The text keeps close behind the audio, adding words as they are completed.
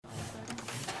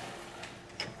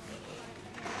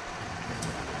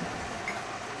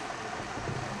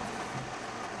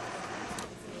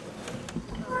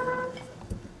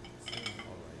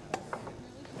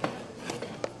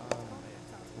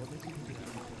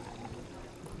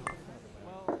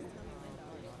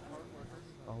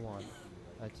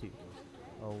2.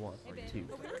 Oh, 1, 2,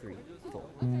 3, 4.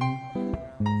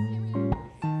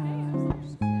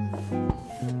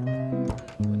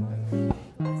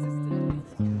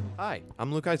 Hi,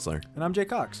 I'm Luke Eisler. And I'm Jay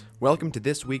Cox. Welcome to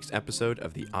this week's episode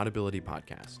of the Audibility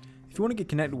Podcast. If you want to get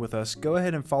connected with us, go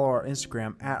ahead and follow our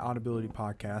Instagram at Audibility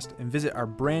Podcast and visit our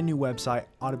brand new website,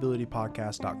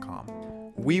 audibilitypodcast.com.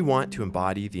 We want to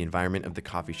embody the environment of the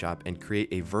coffee shop and create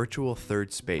a virtual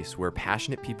third space where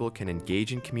passionate people can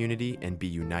engage in community and be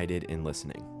united in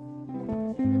listening.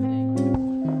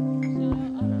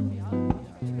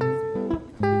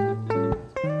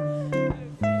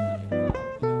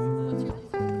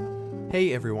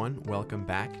 Hey everyone, welcome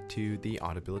back to the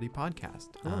Audibility Podcast.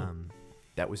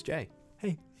 That was Jay.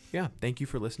 Hey. Yeah, thank you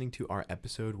for listening to our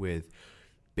episode with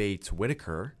Bates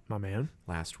Whitaker. My man.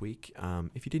 Last week.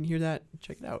 If you didn't hear that,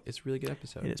 check it out. It's a really good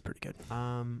episode. It is pretty good.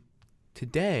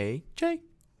 Today, Jay,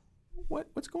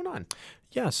 what's going on?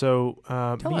 Yeah, so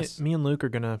me and Luke are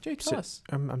going to... Jay, tell us.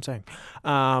 I'm saying.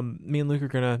 Me and Luke are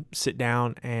going to sit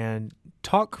down and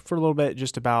talk for a little bit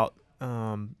just about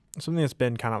something that's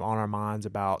been kind of on our minds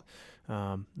about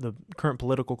the current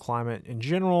political climate in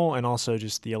general, and also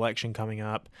just the election coming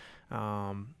up,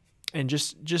 and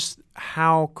just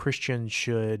how Christians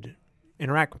should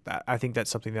interact with that. I think that's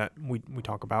something that we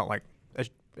talk about. Like,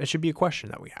 it should be a question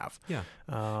that we have. Yeah,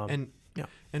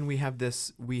 and we have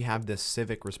this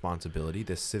civic responsibility,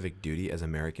 this civic duty as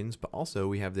Americans, but also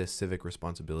we have this civic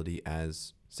responsibility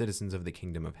as citizens of the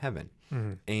kingdom of heaven,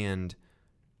 and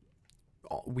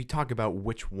we talk about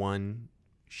which one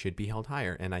should be held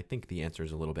higher, and I think the answer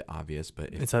is a little bit obvious,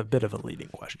 but if it's a bit of a leading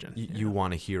question. You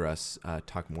want to hear us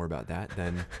talk more about that,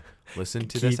 then listen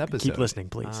to this episode. Keep listening,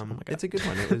 please. Oh my God. It's a good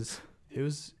one. It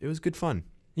was good fun.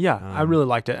 Yeah, I really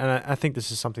liked it, and I think this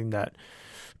is something that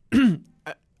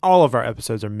all of our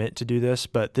episodes are meant to do this,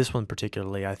 but this one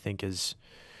particularly I think is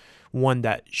one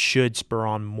that should spur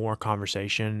on more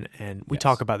conversation, and we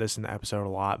talk about this in the episode a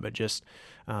lot, but just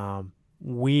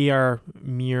we are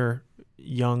mere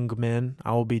young men.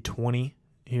 I will be 20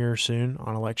 here soon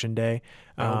on election day.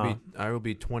 I will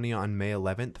be 20 on May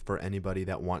 11th for anybody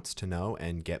that wants to know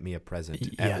and get me a present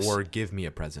or give me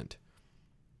a present.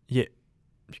 Yeah.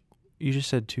 You just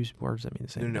said two words that mean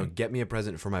the same No, thing. Get me a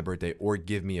present for my birthday or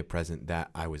give me a present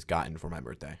that I was gotten for my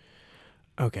birthday.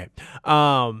 Okay.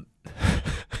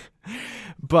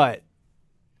 But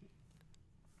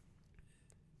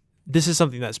this is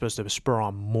something that's supposed to spur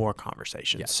on more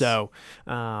conversation. Yes. So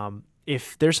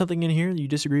if there's something in here that you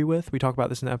disagree with, we talk about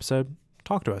this in the episode,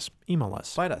 talk to us. Email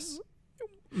us. Fight us.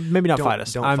 Maybe not fight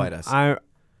us. Don't fight us. I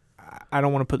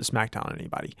don't want to put the smackdown on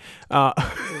anybody.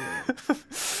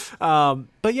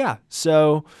 But yeah,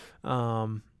 so it's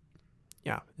going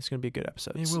to be a good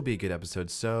episode. It will be a good episode.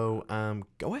 So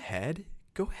go ahead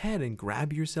and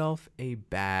grab yourself a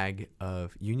bag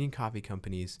of Union Coffee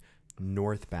Company's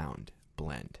Northbound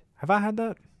blend. Have I had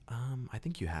that? I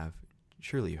think you have.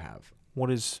 Surely you have. What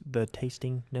is the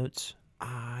tasting notes?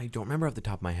 I don't remember off the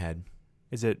top of my head.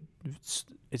 Is it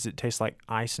taste like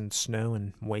ice and snow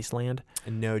and wasteland?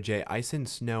 No, Jay. Ice and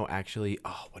snow actually.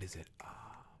 Oh, what is it?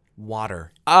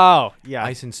 Water. Oh, yeah.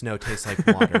 Ice and snow tastes like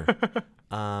water.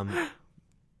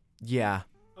 Yeah.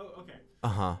 Oh, okay.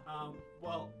 Uh-huh.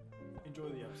 Well, enjoy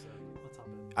the episode. Let's hop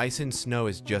in. Ice and snow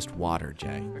is just water,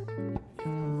 Jay.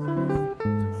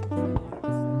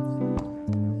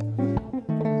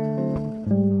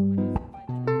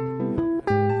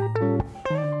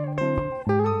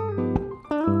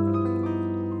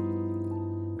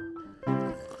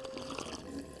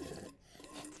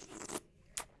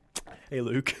 Hey,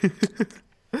 Luke.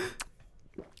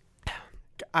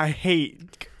 I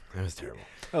hate... That was terrible.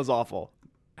 That was awful.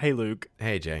 Hey, Luke.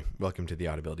 Hey, Jay. Welcome to the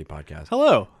Audibility Podcast.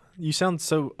 Hello. You sound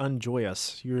so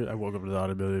unjoyous. Welcome to the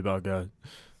Audibility Podcast.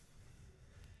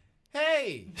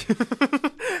 Hey!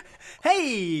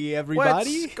 Hey,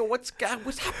 everybody. What's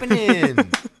happening?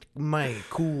 my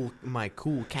cool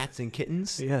cats and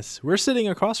kittens. Yes, we're sitting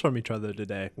across from each other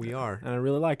today. We are. And I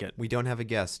really like it. We don't have a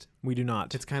guest. We do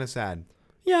not. It's kind of sad.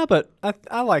 Yeah, but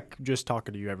I like just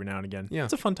talking to you every now and again. Yeah.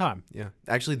 It's a fun time. Yeah.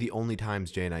 Actually, the only times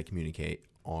Jay and I communicate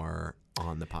are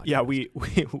on the podcast. Yeah,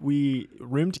 we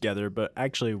room together, but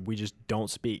actually we just don't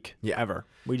speak ever.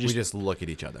 We just look at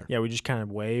each other. Yeah, we just kind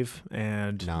of wave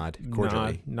and nod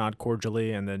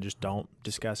cordially, and then just don't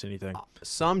discuss anything.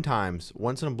 Sometimes,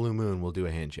 once in a blue moon, we'll do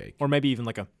a handshake. Or maybe even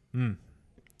like a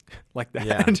like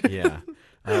that. Yeah.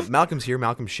 Malcolm's here.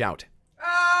 Malcolm, shout.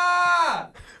 Ah!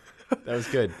 That was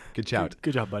good. Good shout.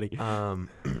 Good job, buddy. Oh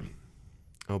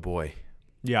boy.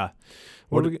 Yeah.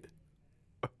 What are we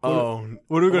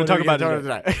going to talk about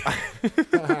today?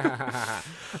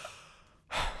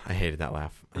 I hated that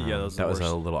laugh. Yeah, that was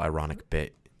a little ironic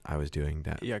bit I was doing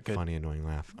that funny, annoying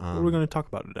laugh. What are we going to talk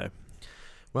about today?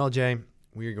 Well, Jay,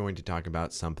 we are going to talk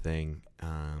about something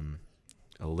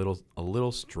a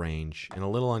little strange and a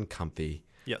little uncomfy.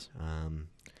 Yes.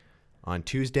 On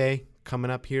Tuesday, coming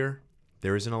up here,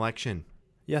 there is an election.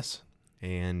 Yes.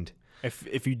 And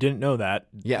if you didn't know that,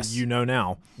 yes, you know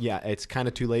now. Yeah, it's kind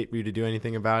of too late for you to do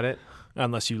anything about it.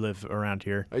 Unless you live around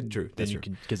here. True. That's true.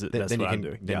 Because that's what I'm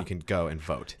doing. Then you can go and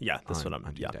vote. Yeah, that's what I'm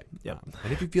doing. Tuesday. Yeah.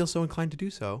 And if you feel so inclined to do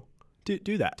so, do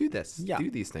that. Do this. Yeah.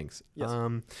 Do these things. Yes.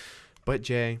 But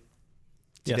Jay,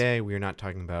 today we are not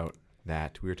talking about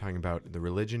that. We are talking about the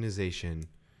religionization.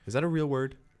 Is that a real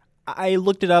word? I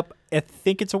looked it up. I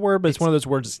think it's a word, but it's one of those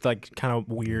words that's like kind of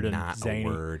weird and not zany. Not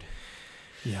a word.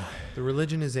 Yeah. The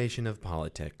religionization of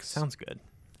politics. Sounds good.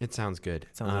 It sounds good.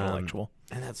 It sounds intellectual.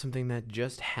 And that's something that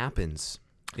just happens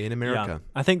in America.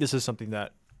 Yeah. I think this is something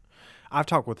that I've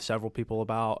talked with several people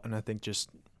about, and I think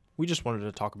we just wanted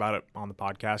to talk about it on the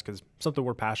podcast because it's something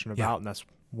we're passionate about, and that's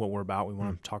what we're about. We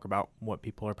want to talk about what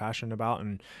people are passionate about,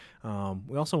 and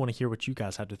we also want to hear what you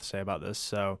guys had to say about this.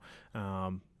 So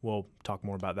we'll talk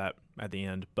more about that at the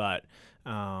end. But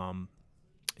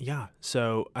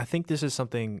so I think this is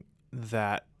something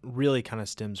that really kind of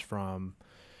stems from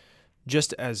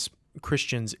just as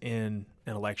Christians in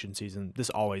an election season, this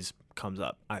always comes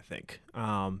up, I think.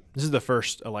 This is the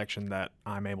first election that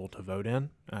I'm able to vote in.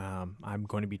 I'm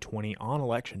going to be 20 on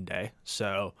election day,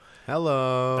 so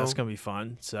hello. That's going to be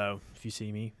fun. So if you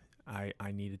see me, I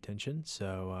need attention,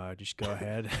 so just go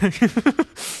ahead.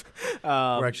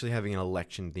 We're actually having an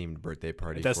election-themed birthday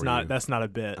party. That's for not you that's not a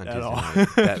bit at all.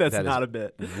 That's not a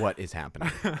bit. What is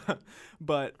happening?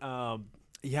 But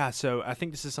so I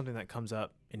think this is something that comes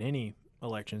up in any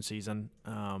election season.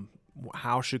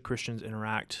 How should Christians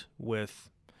interact with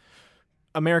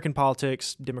American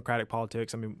politics, democratic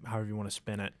politics? I mean, however you want to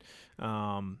spin it.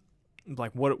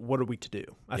 Like, what are we to do?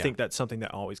 I think that's something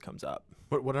that always comes up.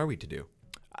 What are we to do?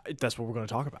 That's what we're going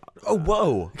to talk about. Oh,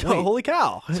 whoa! Holy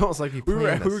cow! It's almost like we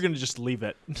were going to just leave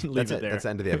it. Leave it there. That's the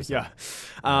end of the episode.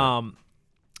 Yeah.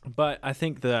 But I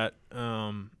think that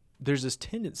there's this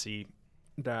tendency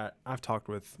that I've talked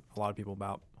with a lot of people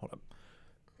about. Hold up.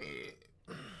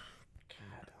 God,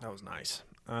 that was nice.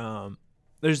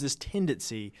 There's this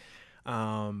tendency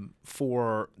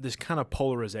for this kind of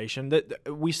polarization that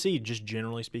we see, just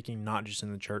generally speaking, not just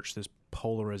in the church, this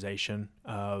polarization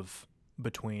of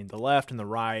between the left and the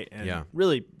right, and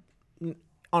really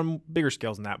on bigger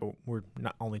scales than that, but we're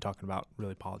not only talking about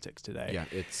really politics today. Yeah,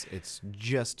 it's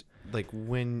just like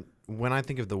when I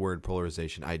think of the word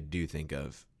polarization, I do think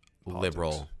of politics.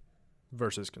 Liberal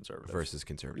versus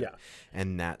conservative. Yeah.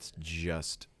 And that's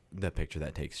just the picture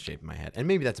that takes shape in my head. And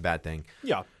maybe that's a bad thing.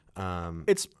 Yeah.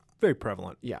 It's very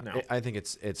prevalent. Yeah. Now. I think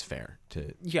it's fair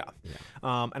to. Yeah.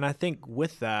 And I think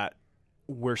with that,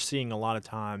 we're seeing a lot of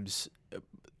times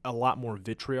a lot more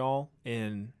vitriol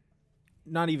in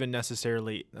not even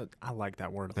necessarily, I like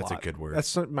that word a lot. That's a good word.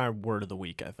 That's my word of the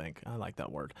week, I think. I like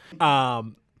that word.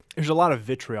 There's a lot of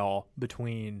vitriol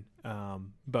between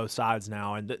both sides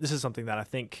now. And this is something that I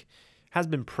think has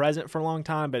been present for a long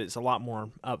time, but it's a lot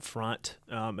more upfront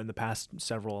in the past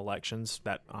several elections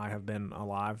that I have been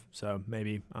alive. So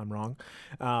maybe I'm wrong.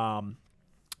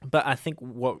 But I think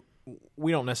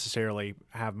we don't necessarily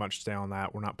have much to say on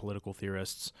that. We're not political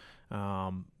theorists.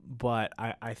 But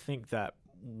I think that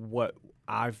what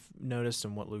I've noticed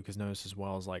and what Luke has noticed as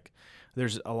well is like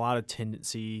there's a lot of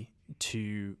tendency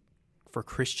for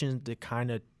Christians to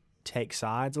kind of take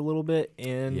sides a little bit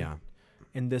in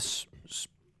this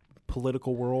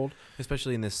political world,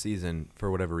 especially in this season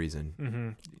for whatever reason. Mm-hmm.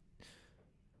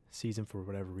 Season for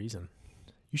whatever reason.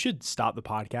 You should stop the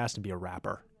podcast and be a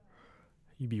rapper.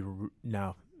 You'd be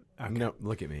no. Okay. No,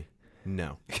 look at me.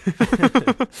 No.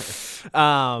 Look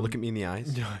at me in the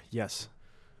eyes. Yes.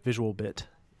 Visual bit.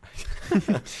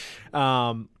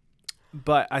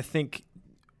 But I think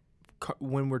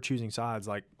when we're choosing sides,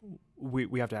 like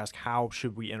we have to ask, how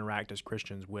should we interact as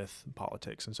Christians with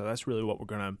politics? And so that's really what we're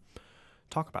going to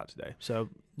talk about today. So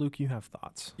Luke, you have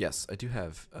thoughts? Yes, I do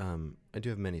have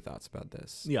many thoughts about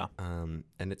this. Yeah. And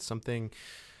it's something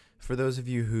for those of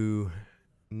you who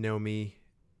know me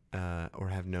or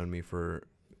have known me for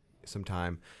some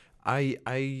time.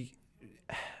 I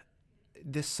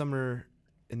this summer,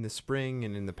 in the spring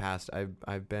and in the past,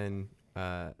 I've been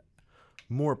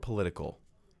more political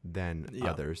than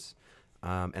others,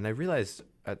 and I realized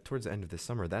towards the end of the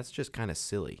summer that's just kind of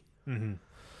silly. Mm-hmm.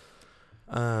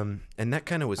 And that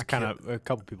kind of was a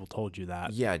couple people told you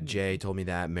that. Yeah, Jay told me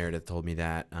that, Meredith told me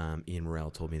that, Ian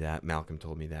Morrell told me that, Malcolm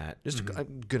told me that. Just a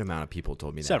good amount of people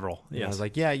told me that. Several, yeah. I was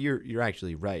like, yeah, you're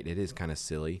actually right. It is kind of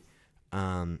silly.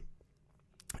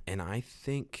 And I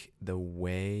think the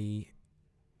way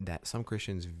that some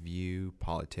Christians view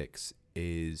politics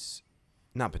is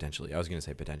not potentially, I was going to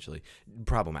say potentially,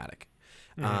 problematic.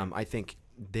 I think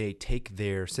they take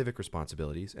their civic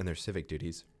responsibilities and their civic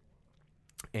duties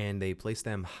and they place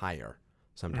them higher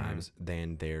sometimes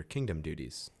than their kingdom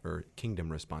duties or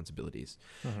kingdom responsibilities,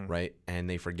 right? And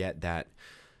they forget that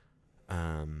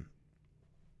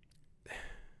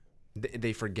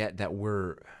they forget that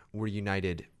we're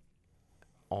united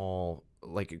all,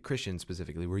 like Christians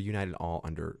specifically, we're united all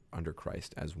under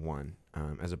Christ as one,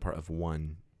 as a part of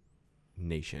one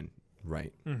nation,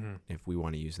 right? If we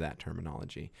want to use that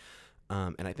terminology.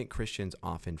 And I think Christians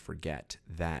often forget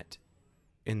that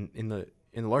in the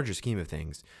larger scheme of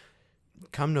things,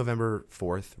 come November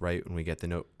 4th, right, when we get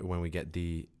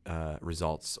the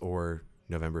results, or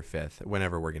November 5th,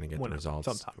 whenever we're going to get the results,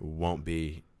 sometime. Won't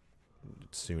be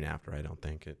soon after, I don't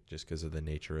think, just because of the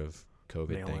nature of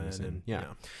COVID things.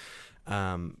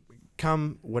 And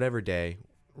come whatever day,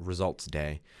 results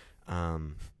day,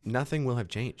 nothing will have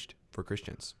changed for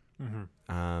Christians.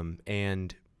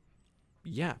 And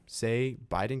say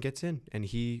Biden gets in and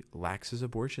he laxes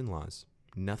abortion laws,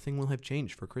 nothing will have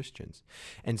changed for Christians.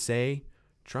 And say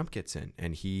Trump gets in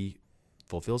and he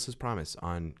fulfills his promise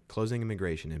on closing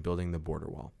immigration and building the border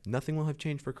wall, nothing will have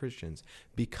changed for Christians,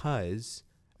 because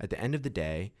at the end of the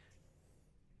day,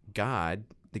 God,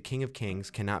 the King of Kings,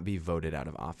 cannot be voted out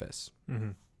of office,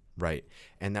 right?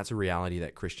 And that's a reality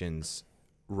that Christians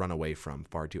run away from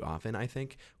far too often, I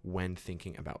think, when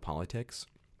thinking about politics.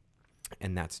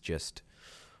 And that's just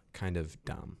kind of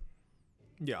dumb.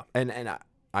 Yeah. And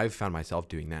I've found myself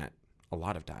doing that a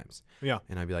lot of times. Yeah.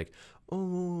 And I'd be like,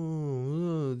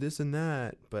 oh, this and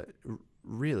that. But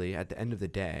really, at the end of the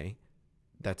day,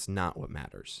 that's not what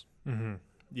matters.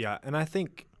 Yeah. And I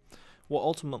think, well,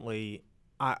 ultimately,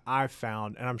 I've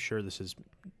found, and I'm sure this is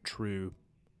true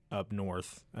up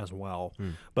north as well,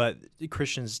 but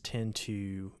Christians tend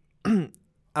to,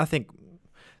 I think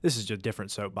this is just a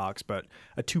different soapbox, but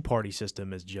a two-party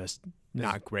system is just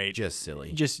not great. Just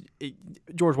silly.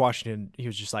 George Washington, he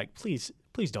was just like, please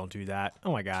don't do that.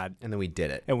 Oh my God. And then we did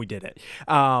it.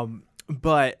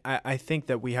 But I think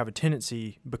that we have a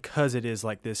tendency, because it is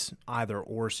like this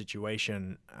either-or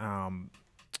situation,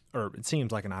 or it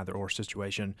seems like an either-or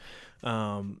situation,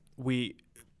 we,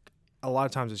 a lot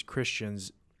of times as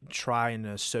Christians, try and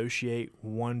associate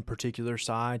one particular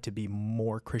side to be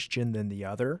more Christian than the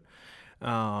other.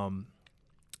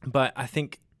 But I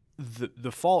think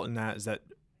the fault in that is that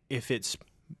if it's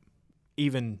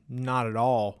even not at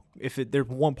all, if there's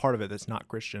one part of it that's not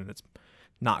Christian, it's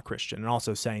not Christian. And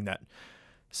also saying that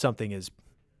something is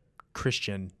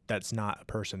Christian that's not a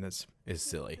person is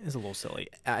silly. Is a little silly.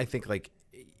 I think like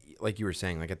you were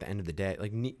saying, like at the end of the day,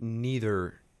 like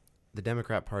neither the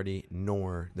Democrat Party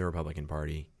nor the Republican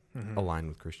Party align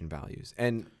with Christian values.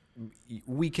 And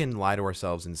we can lie to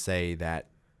ourselves and say that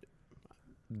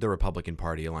the Republican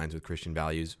Party aligns with Christian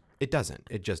values. It doesn't.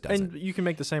 It just doesn't. And you can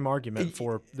make the same argument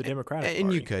for the Democratic Party.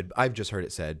 And you could. I've just heard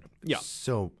it said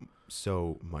so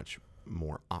much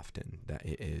more often that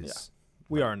it is. Yeah.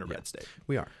 We are in a red state.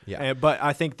 We are, yeah. But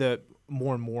I think that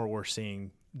more and more we're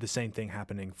seeing the same thing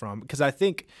happening because I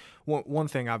think one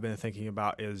thing I've been thinking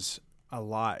about is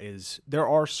there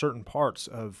are certain parts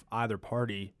of either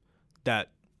party that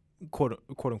quote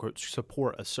unquote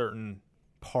support a certain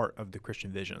part of the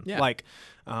Christian vision. Yeah. Like,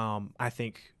 I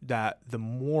think that the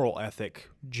moral ethic,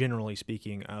 generally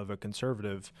speaking, of a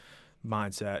conservative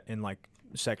mindset in like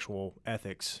sexual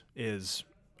ethics is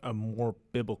a more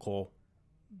biblical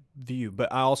view.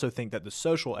 But I also think that the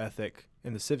social ethic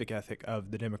and the civic ethic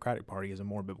of the Democratic Party is a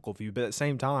more biblical view. But at the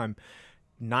same time,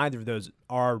 neither of those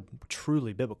are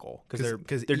truly biblical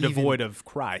because they're devoid of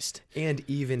Christ. And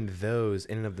even those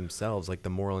in and of themselves, like the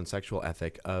moral and sexual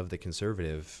ethic of the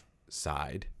conservative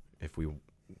side, if we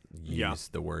use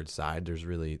the word side,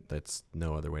 that's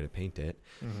no other way to paint it.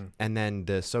 And then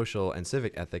the social and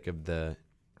civic ethic of the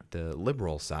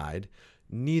liberal side,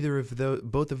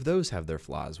 both of those have their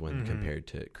flaws when compared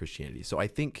to Christianity. So I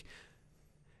think,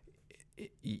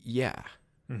 yeah,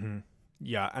 and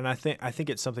I think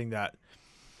it's something that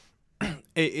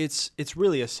it's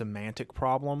really a semantic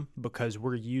problem because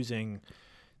we're using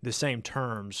the same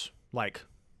terms like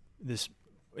this.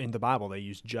 In the Bible, they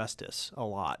use justice a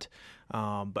lot,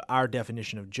 but our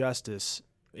definition of justice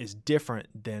is different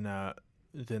than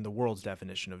the world's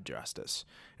definition of justice.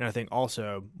 And I think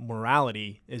also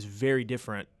morality is very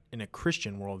different in a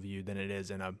Christian worldview than it is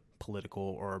in a political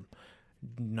or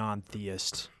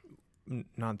non-theistic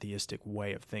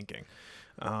way of thinking.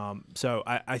 So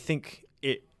I think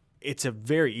it's a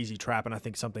very easy trap, and I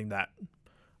think something that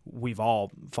we've all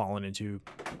fallen into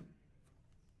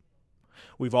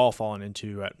we've all fallen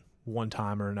into at one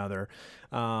time or another.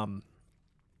 And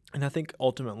I think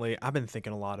ultimately I've been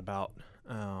thinking a lot about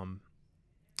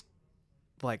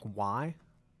like why?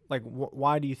 Like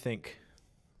why do you think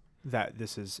that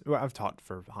this is? Well, I've talked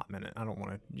for a hot minute. I don't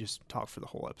want to just talk for the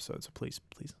whole episode, so please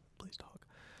talk.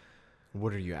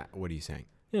 What are you saying?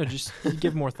 Just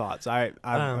give more thoughts. I've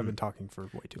been talking for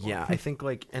way too long. Yeah, I think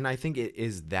I think it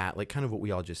is that, like, kind of what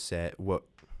we all just said. What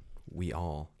we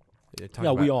all.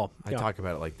 We all. I talk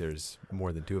about it like there's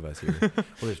more than two of us here. Well,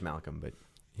 there's Malcolm, but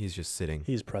he's just sitting.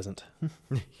 He's present.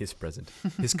 He's present.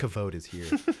 His kavod is here.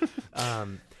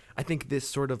 I think this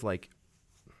sort of like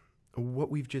what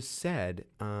we've just said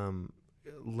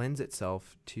lends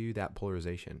itself to that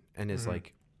polarization, and is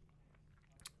like.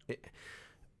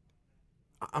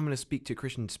 I'm going to speak to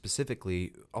Christians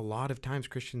specifically. A lot of times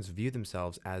Christians view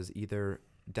themselves as either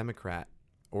Democrat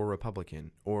or Republican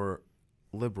or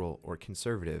liberal or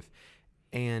conservative.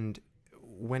 And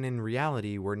when in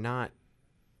reality, we're not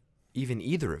even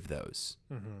either of those.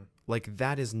 Mm-hmm. Like,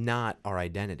 that is not our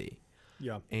identity.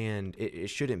 Yeah. And it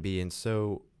shouldn't be. And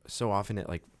so often it,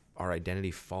 like, our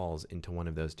identity falls into one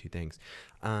of those two things.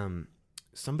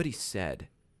 Somebody said,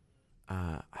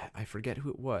 I forget who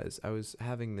it was. I was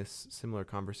having this similar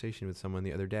conversation with someone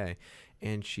the other day,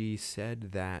 and she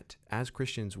said that as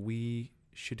Christians, we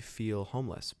should feel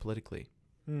homeless politically.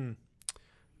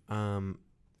 And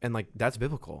like, that's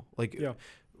biblical. Like,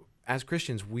 as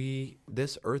Christians,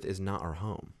 this earth is not our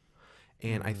home.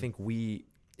 And I think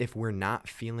if we're not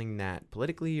feeling that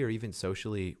politically or even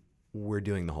socially, we're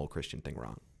doing the whole Christian thing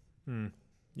wrong.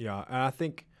 Yeah. And I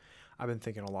think I've been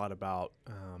thinking a lot about,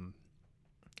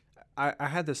 I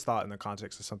had this thought in the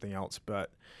context of something else,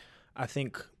 but I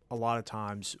think a lot of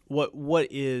times what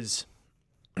is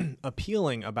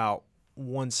appealing about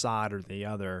one side or the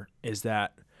other is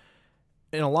that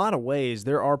in a lot of ways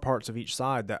there are parts of each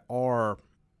side that are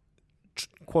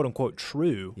quote unquote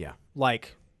true. Yeah.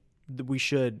 Like we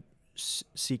should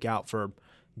seek out for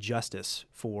justice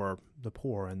for the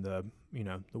poor and the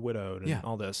widowed and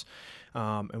all this.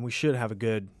 And we should have a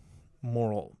good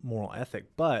moral ethic,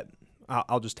 but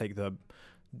I'll just take the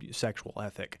sexual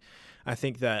ethic. I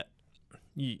think that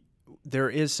there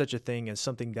is such a thing as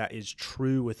something that is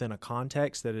true within a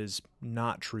context that is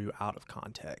not true out of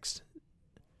context.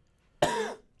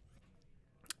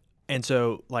 And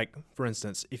so, like, for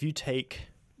instance, if you take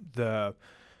the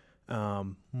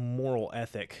moral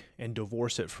ethic and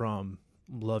divorce it from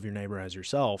love your neighbor as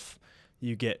yourself,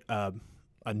 you get a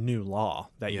new law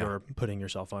that you're putting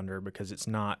yourself under, because it's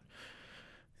not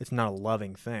a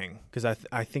loving thing. Because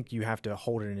I think you have to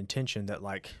hold it in intention that,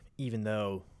 like, even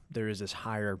though there is this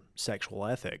higher sexual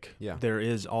ethic, there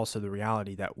is also the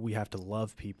reality that we have to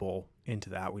love people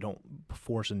into that. We don't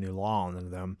force a new law on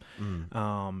them.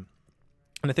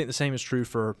 And I think the same is true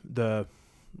for the,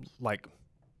 like,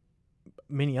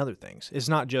 many other things. It's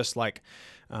not just like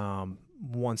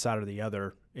one side or the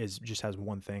other just has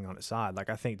one thing on its side.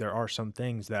 Like, I think there are some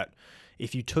things that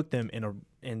if you took them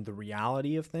in the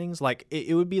reality of things, like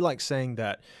it would be like saying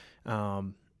that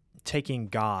taking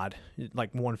God,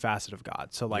 like one facet of God.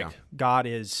 So like God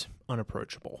is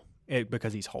unapproachable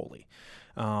because he's holy.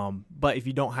 But if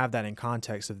you don't have that in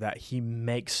context of that, he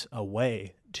makes a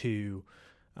way to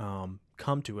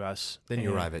come to us, then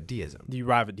you arrive at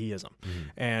deism.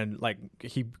 And like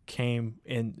he came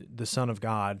in, the Son of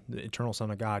God, the eternal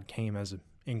Son of God came as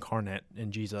incarnate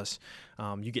in Jesus.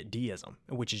 You get deism,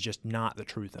 which is just not the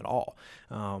truth at all.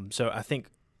 So I think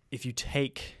if you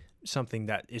take something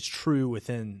that is true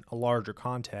within a larger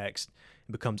context,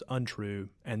 it becomes untrue,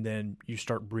 and then you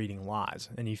start breeding lies.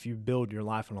 And if you build your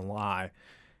life on a lie,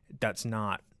 that's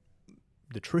not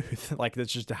the truth. Like,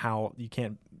 that's just how you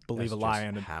can't believe a lie,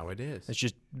 and how it is. It's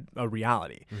just a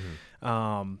reality.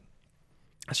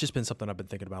 It's just been something I've been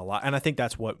thinking about a lot, and I think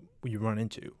that's what you run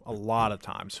into a lot of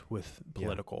times with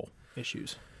political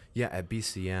issues. Yeah, at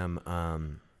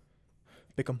BCM,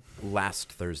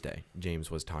 last Thursday, James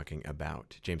Hansen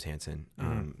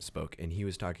spoke, and he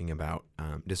was talking about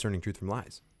discerning truth from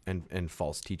lies and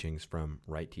false teachings from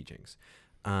right teachings.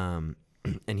 And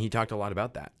he talked a lot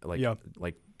about that,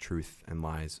 like truth and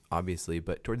lies, obviously.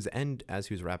 But towards the end, as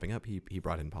he was wrapping up, he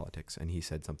brought in politics, and he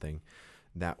said something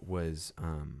that was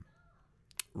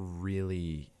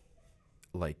really,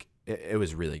 like, it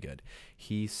was really good.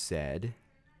 He said,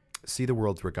 see the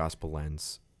world through a gospel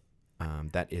lens.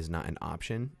 That is not an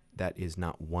option. That is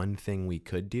not one thing we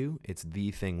could do. It's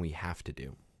the thing we have to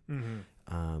do.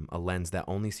 A lens that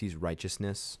only sees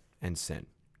righteousness and sin,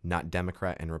 not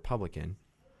Democrat and Republican,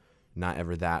 not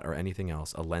ever that or anything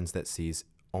else. A lens that sees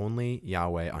only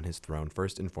Yahweh on his throne,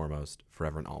 first and foremost,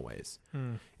 forever and always.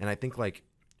 And I think, like,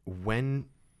 when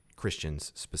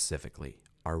Christians specifically,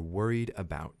 are worried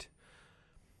about,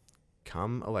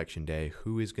 come election day,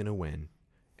 who is going to win,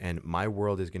 and my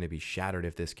world is going to be shattered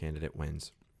if this candidate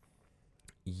wins,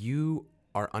 you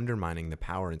are undermining the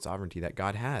power and sovereignty that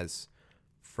God has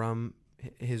from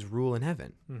his rule in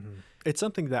heaven. Mm-hmm. It's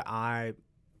something that I've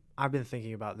been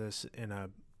thinking about this in a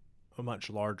much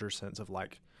larger sense of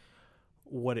like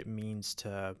what it means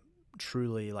to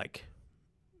truly like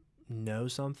know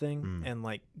something. And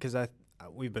like, because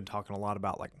we've been talking a lot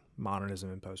about like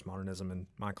modernism and postmodernism in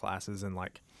my classes, and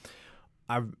like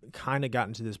I've kind of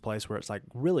gotten to this place where it's like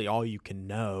really all you can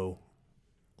know,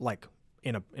 like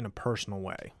in a personal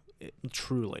way,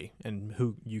 truly, and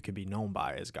who you can be known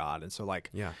by is God. And so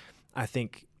like, I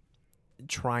think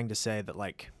trying to say that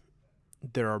like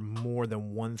there's more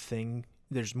than one thing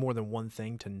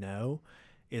to know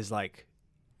is like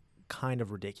kind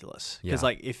of ridiculous. Because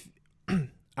like if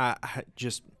I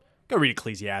just go read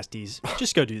Ecclesiastes,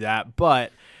 just go do that.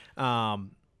 But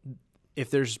if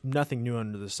there's nothing new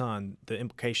under the sun, the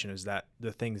implication is that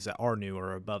the things that are new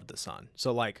are above the sun.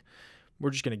 So like we're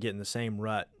just going to get in the same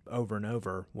rut over and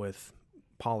over with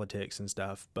politics and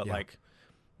stuff. But like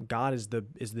God is the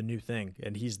new thing,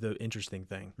 and he's the interesting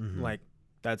thing. Like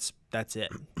that's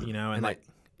it, you know? And like,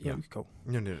 cool.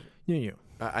 No.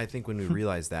 I think when we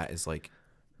realize that is like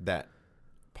that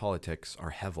politics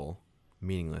are hevel,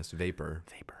 meaningless, vapor.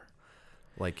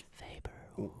 Like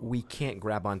we can't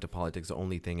grab onto politics. The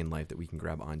only thing in life that we can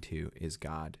grab onto is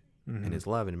God and his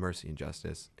love and mercy and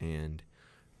justice. And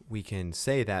we can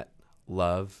say that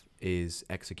love is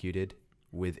executed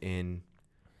within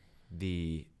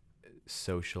the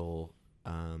social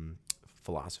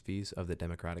philosophies of the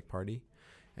Democratic Party.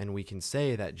 And we can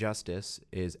say that justice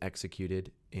is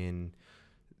executed in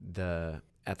the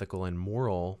ethical and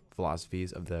moral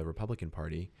philosophies of the Republican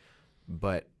Party.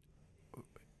 But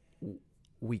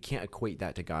we can't equate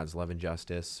that to God's love and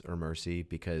justice or mercy,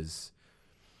 because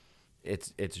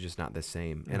it's just not the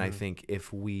same. And I think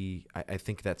I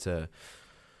think that's a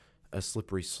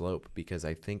slippery slope, because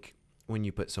I think when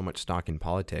you put so much stock in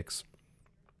politics,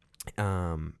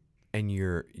 and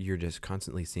you're just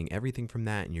constantly seeing everything from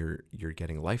that, and you're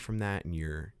getting life from that, and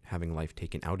you're having life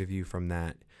taken out of you from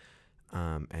that,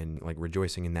 and like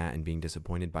rejoicing in that and being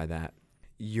disappointed by that,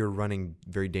 you're running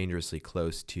very dangerously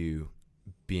close to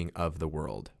being of the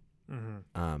world.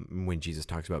 When Jesus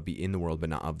talks about be in the world but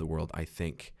not of the world, I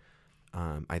think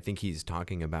he's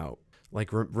talking about like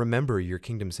remember your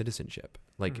kingdom citizenship.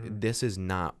 Like this is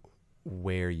not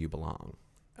where you belong.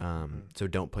 So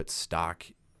don't put stock.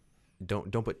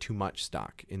 Don't put too much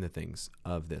stock in the things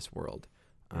of this world.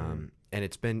 And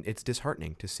it's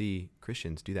disheartening to see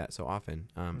Christians do that so often,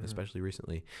 especially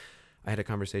recently. I had a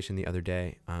conversation the other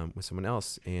day with someone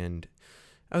else, and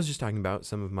I was just talking about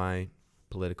some of my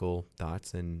political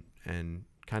thoughts and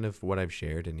kind of what I've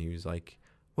shared. And he was like,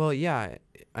 well, yeah,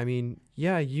 I mean,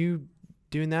 yeah, you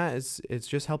doing that it's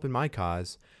just helping my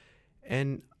cause.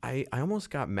 And I almost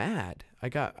got mad. I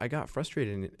got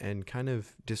frustrated and kind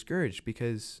of discouraged,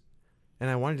 because, and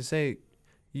I wanted to say,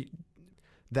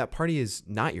 that party is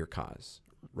not your cause,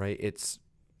 right? It's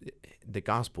the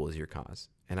gospel is your cause.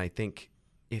 And I think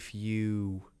if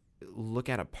you look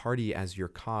at a party as your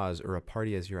cause or a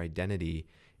party as your identity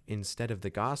instead of the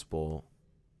gospel,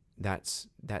 that's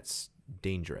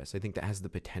dangerous. I think that has the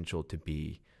potential to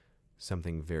be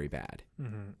something very bad.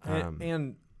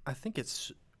 And I think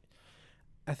it's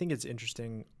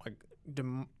interesting, like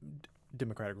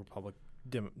Democratic Republic,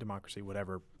 democracy,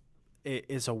 whatever.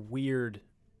 It's a weird,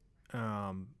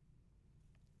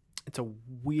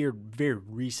 very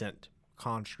recent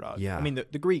construct. Yeah. I mean,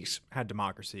 the Greeks had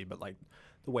democracy, but like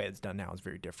the way it's done now is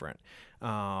very different.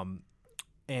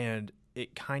 And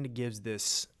it kind of gives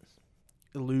this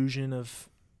illusion of,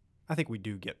 I think we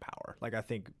do get power. Like I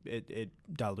think it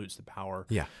dilutes the power.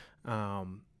 Yeah.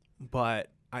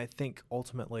 But I think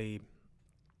ultimately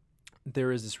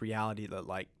there is this reality that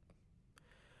like,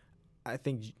 I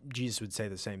think Jesus would say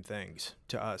the same things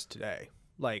to us today.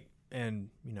 Like, and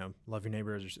you know, love your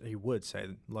neighbor as he would say,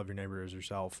 love your neighbor as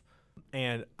yourself.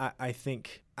 And I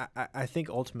think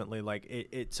ultimately, like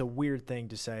it's a weird thing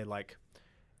to say, like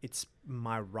it's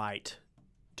my right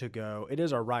to go. It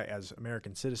is our right as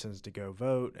American citizens to go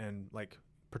vote and like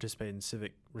participate in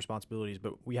civic responsibilities,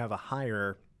 but we have a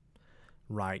higher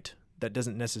right that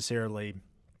doesn't necessarily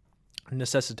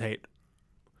necessitate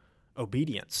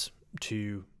obedience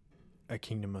to a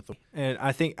kingdom authority. And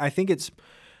I think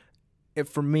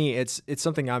for me, it's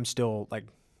something I'm still like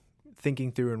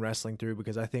thinking through and wrestling through,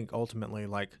 because I think ultimately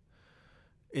like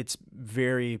it's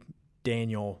very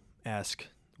Daniel-esque,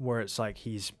 where it's like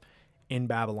he's in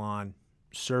Babylon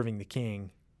serving the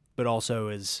king, but also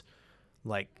is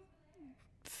like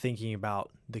thinking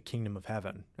about the kingdom of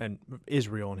heaven and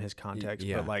Israel in his context,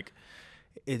 yeah. but like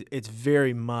it's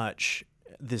very much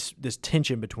this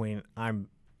tension between I'm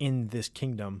in this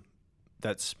kingdom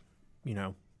that's, you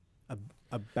know,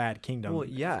 a bad kingdom. Well,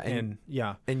 yeah,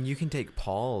 and you can take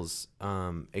Paul's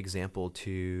example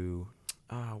to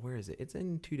where is it? It's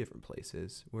in 2 different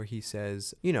places where he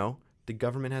says, you know, the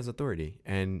government has authority,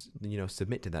 and you know,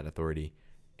 submit to that authority.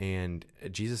 And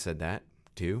Jesus said that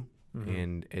too,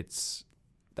 and it's,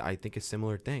 I think, a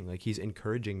similar thing. Like, he's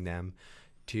encouraging them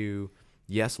to,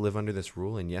 yes, live under this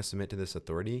rule, and yes, submit to this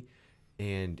authority,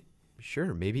 and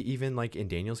sure, maybe even, like in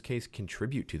Daniel's case,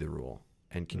 contribute to the rule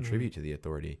and contribute to the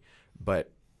authority.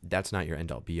 But that's not your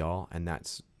end all be all, and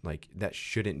that's like, that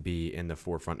shouldn't be in the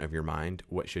forefront of your mind.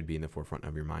 What should be in the forefront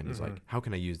of your mind is like, how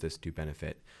can I use this to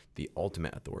benefit the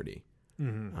ultimate authority,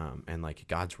 and like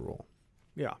God's rule.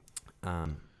 Yeah.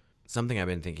 Something I've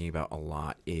been thinking about a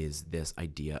lot is this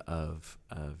idea of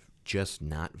just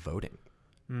not voting.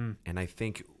 And I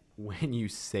think when you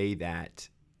say that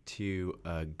to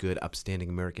a good, upstanding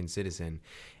American citizen,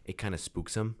 it kind of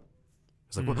spooks them.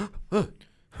 It's like,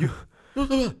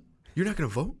 you're not going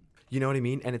to vote? You know what I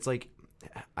mean? And it's like,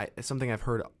 something I've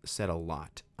heard said a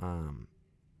lot.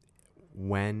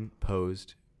 When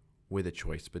posed with a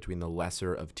choice between the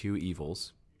lesser of 2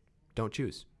 evils, don't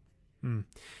choose.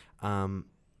 Because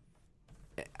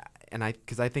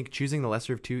I think choosing the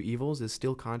lesser of 2 evils is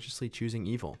still consciously choosing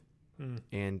evil.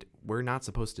 And we're not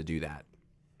supposed to do that.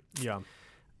 Yeah.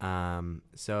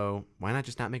 So why not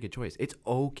just not make a choice? It's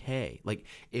okay. Like,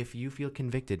 if you feel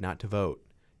convicted not to vote,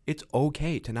 it's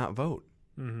okay to not vote.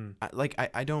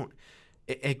 I don't,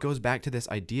 it goes back to this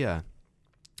idea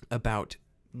about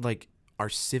like our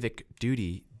civic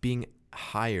duty being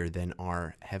higher than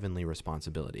our heavenly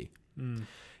responsibility.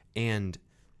 And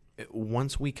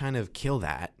once we kind of kill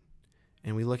that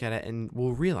and we look at it, and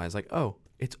we'll realize like, oh,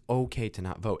 it's okay to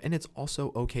not vote. And it's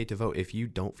also okay to vote if you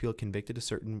don't feel convicted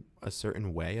a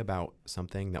certain way about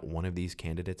something that one of these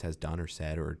candidates has done or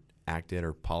said or acted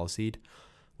or policied.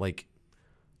 Like,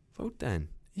 vote then.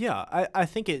 Yeah, I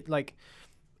think it, like,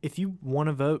 if you want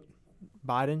to vote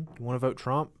Biden, you want to vote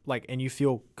Trump, like, and you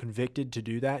feel convicted to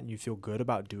do that and you feel good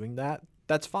about doing that,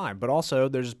 that's fine. But also,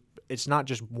 it's not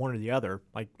just one or the other,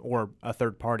 like, or a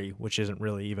third party, which isn't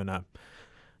really even not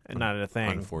a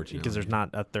thing. Unfortunately, because there's not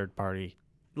a third party.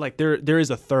 Like, there is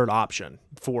a third option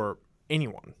for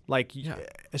anyone, like,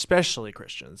 especially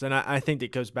Christians. And I think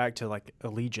that goes back to like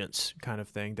allegiance kind of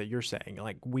thing that you're saying.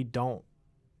 Like, we don't.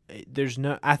 There's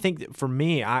no. I think that for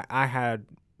me, I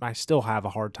still have a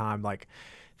hard time like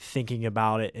thinking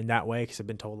about it in that way, because I've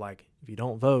been told like, if you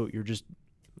don't vote, you're just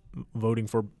voting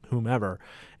for whomever,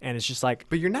 and it's just like,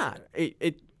 but you're not.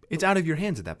 It's out of your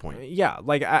hands at that point. Yeah,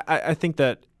 like I think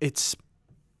that it's,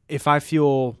 if I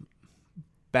feel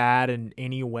bad in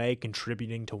any way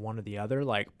contributing to one or the other,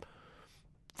 like,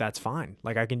 that's fine.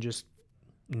 Like, I can just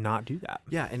not do that.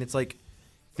 Yeah, and it's like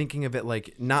thinking of it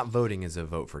like not voting is a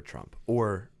vote for Trump,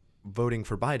 or voting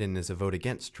for Biden is a vote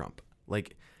against Trump.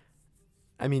 Like,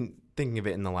 I mean, thinking of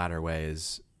it in the latter way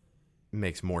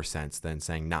makes more sense than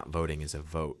saying not voting is a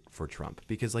vote for Trump,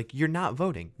 because like, you're not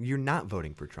voting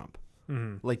for Trump.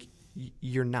 Like,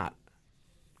 you're not.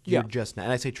 You're just not.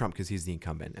 And I say Trump because he's the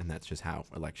incumbent, and that's just how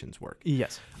elections work.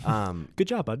 Yes. Good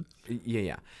job, bud.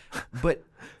 Yeah. But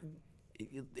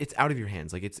it's out of your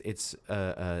hands. Like, it's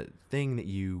a thing that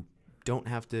you don't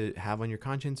have to have on your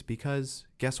conscience, because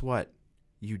guess what?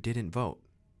 You didn't vote.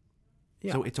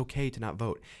 Yeah. So it's okay to not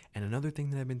vote. And another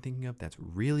thing that I've been thinking of that's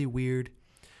really weird,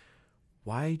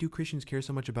 why do Christians care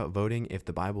so much about voting if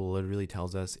the Bible literally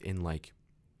tells us in like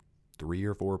 3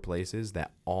 or 4 places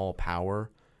that all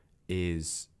power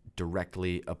is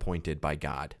directly appointed by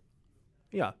God?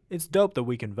 Yeah, it's dope that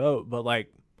we can vote, but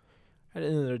like, at the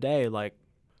end of the day, like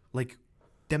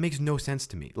that makes no sense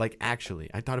to me. Like, actually,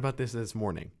 I thought about this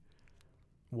morning.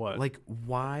 What? Like,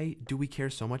 why do we care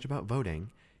so much about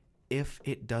voting if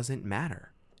it doesn't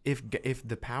matter? If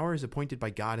the power is appointed by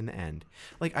God in the end,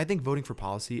 like, I think voting for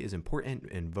policy is important,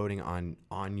 and voting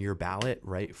on your ballot,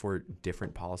 right, for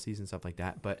different policies and stuff like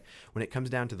that. But when it comes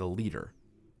down to the leader,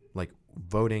 like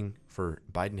voting for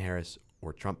Biden Harris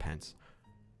or Trump Pence,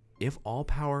 if all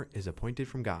power is appointed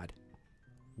from God,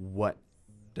 what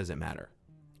does it matter?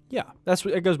 Yeah,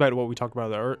 it goes back to what we talked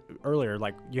about earlier.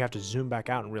 Like, you have to zoom back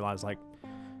out and realize like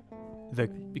the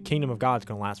kingdom of God's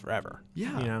gonna last forever.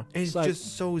 Yeah, you know, it's like,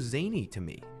 just so zany to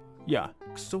me. Yeah,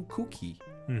 so kooky.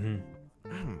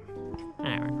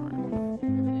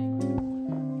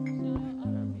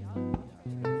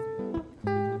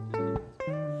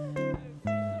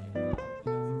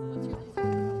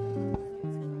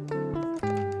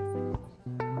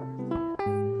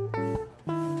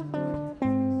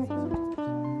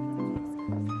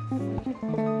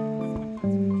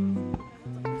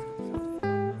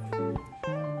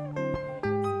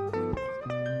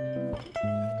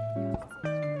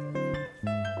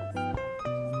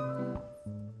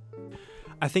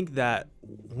 I think that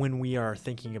when we are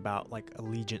thinking about like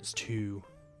allegiance to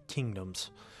kingdoms,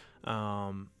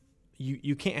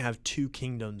 you can't have two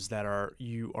kingdoms that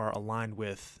you are aligned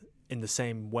with in the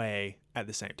same way at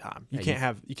the same time. You can't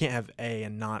have A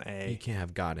and not A. You can't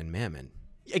have God and mammon.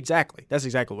 Exactly. That's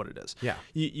exactly what it is. Yeah.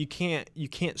 You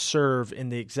can't serve in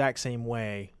the exact same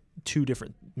way two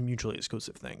different mutually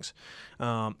exclusive things.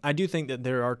 I do think that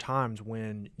there are times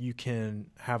when you can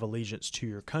have allegiance to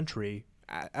your country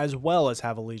as well as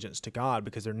have allegiance to God,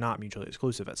 because they're not mutually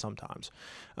exclusive at some times.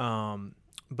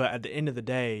 But at the end of the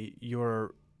day,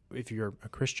 if you're a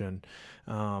Christian,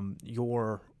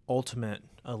 your ultimate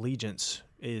allegiance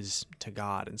is to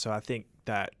God. And so I think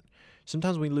that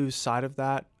sometimes we lose sight of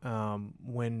that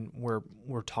when we're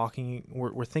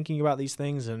thinking about these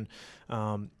things. And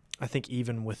I think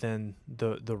even within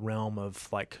the realm of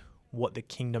like what the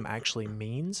kingdom actually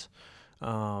means,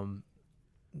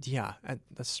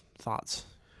 that's thoughts.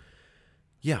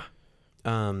 Yeah.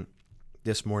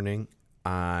 This morning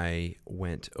I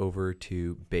went over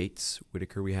to Bates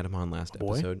Whitaker. We had him on last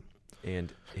episode,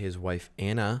 and his wife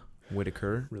Anna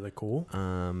Whitaker. Really cool.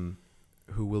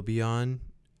 Who will be on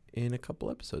in a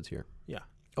couple episodes here. Yeah.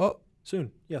 Oh,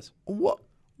 soon. Yes. What?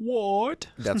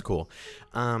 That's cool.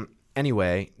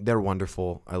 Anyway, they're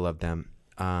wonderful. I love them.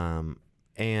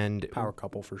 And power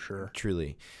couple for sure.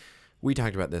 Truly. We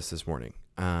talked about this morning.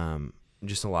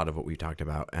 Just a lot of what we talked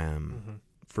about.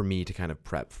 For me to kind of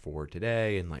prep for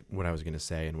today and like what I was going to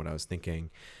say and what I was thinking.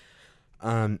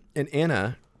 And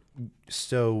Anna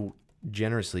so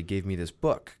generously gave me this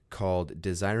book called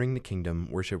Desiring the Kingdom,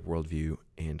 Worship, Worldview,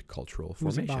 and Cultural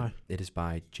Formation. It is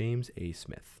by James A.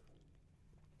 Smith.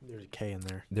 There's a K in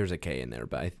there. There's a K in there,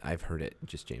 but I've heard it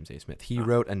just James A. Smith. He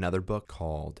wrote another book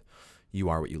called You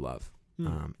Are What You Love.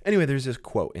 Anyway, there's this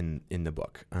quote in the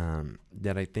book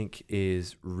that I think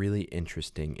is really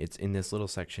interesting. It's in this little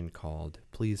section called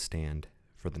Please Stand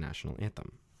for the National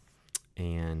Anthem.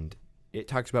 And it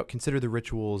talks about consider the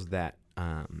rituals that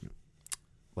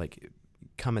like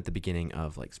come at the beginning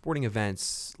of like sporting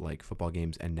events like football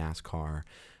games and NASCAR,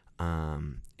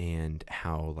 and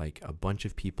how like a bunch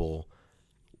of people,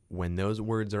 when those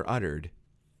words are uttered,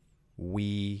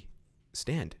 we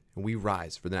stand and we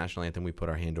rise for the national anthem. We put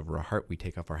our hand over our heart, we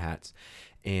take off our hats.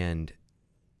 And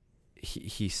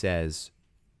he says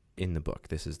in the book,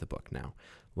 this is the book now,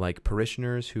 like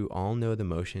parishioners who all know the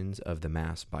motions of the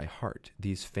Mass by heart,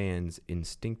 these fans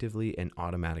instinctively and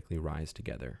automatically rise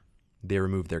together. They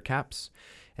remove their caps,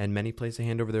 and many place a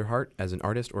hand over their heart as an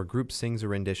artist or group sings a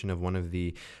rendition of one of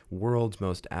the world's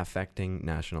most affecting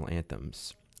national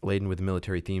anthems, laden with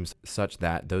military themes such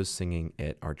that those singing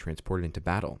it are transported into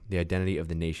battle, the identity of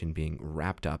the nation being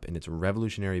wrapped up in its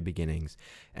revolutionary beginnings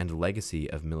and legacy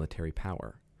of military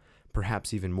power.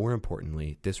 Perhaps even more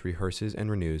importantly, this rehearses and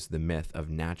renews the myth of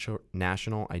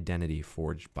national identity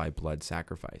forged by blood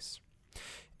sacrifice.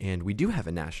 And we do have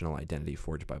a national identity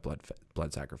forged by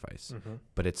blood sacrifice,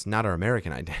 but it's not our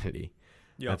American identity.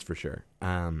 Yep. That's for sure.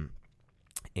 And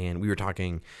we were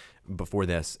talking before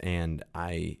this, and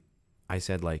I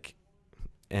said, like,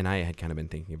 and I had kind of been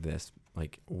thinking of this,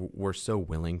 like, we're so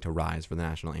willing to rise for the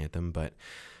national anthem, but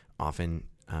often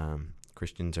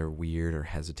Christians are weird or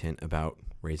hesitant about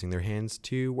raising their hands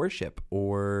to worship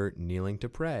or kneeling to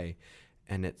pray.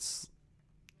 And it's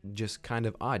just kind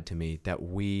of odd to me that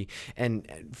and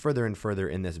further and further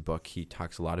in this book, he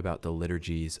talks a lot about the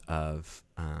liturgies of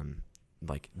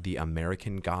like the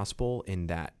American gospel, in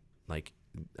that like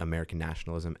American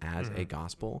nationalism as a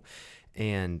gospel.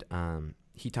 And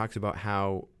he talks about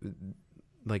how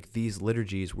like these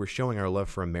liturgies, we're showing our love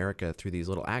for America through these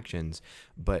little actions,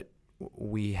 but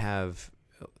we have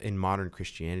in modern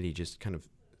Christianity just kind of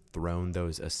thrown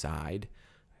those aside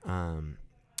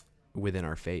within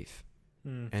our faith.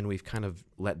 And we've kind of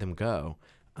let them go.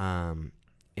 And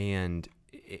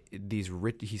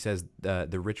he says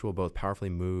the ritual both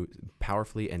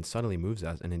powerfully and subtly moves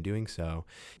us, and in doing so,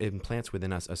 it implants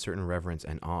within us a certain reverence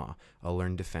and awe, a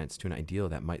learned defense to an ideal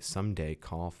that might someday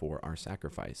call for our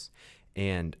sacrifice.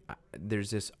 And there's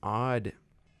this odd,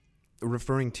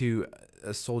 referring to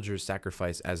a soldier's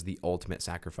sacrifice as the ultimate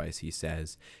sacrifice, he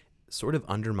says, sort of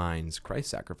undermines Christ's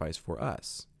sacrifice for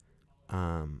us.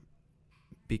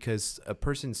 Because a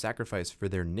person's sacrifice for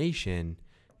their nation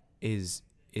is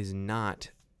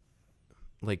not,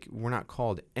 like, we're not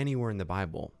called anywhere in the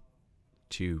Bible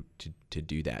to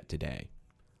do that today.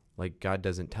 Like, God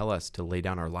doesn't tell us to lay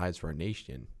down our lives for our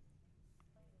nation.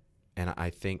 And I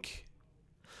think,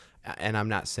 and I'm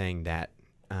not saying that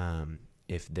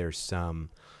if there's some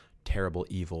terrible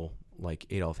evil like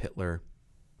Adolf Hitler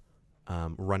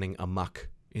running amok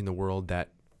in the world, that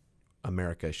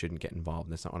America shouldn't get involved.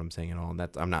 That's not what I'm saying at all. And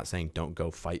I'm not saying don't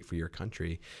go fight for your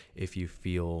country if you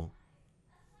feel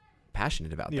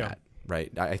passionate about that,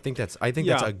 right? I think that's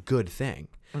a good thing.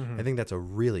 I think that's a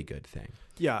really good thing.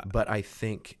 Yeah. But I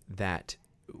think that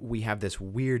we have this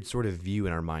weird sort of view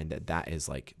in our mind that is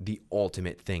like the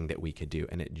ultimate thing that we could do,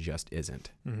 and it just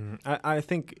isn't. I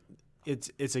think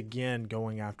it's again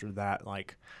going after that,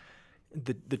 like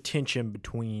the tension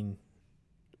between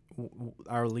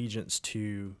our allegiance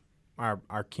to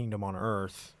our kingdom on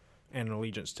earth and an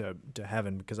allegiance to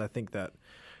heaven, because I think that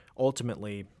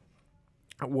ultimately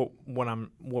what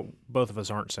both of us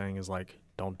aren't saying is like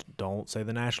don't say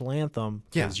the national anthem,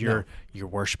 because you're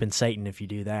worshiping Satan if you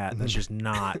do that. That's just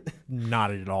not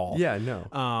it at all. Yeah,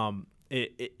 no.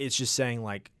 It's just saying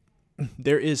like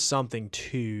there is something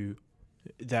to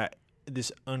that,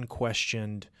 this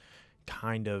unquestioned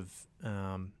kind of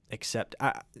accept.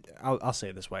 I'll say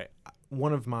it this way.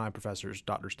 One of my professors,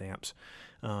 Dr. Stamps,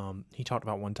 he talked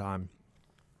about one time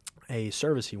a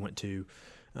service he went to.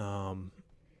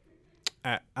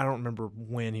 I don't remember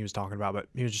when he was talking about, but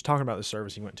he was just talking about the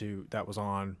service he went to that was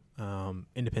on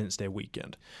Independence Day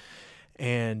weekend.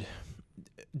 And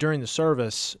during the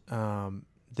service,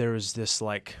 there was this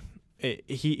like,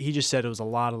 he just said it was a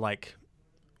lot of like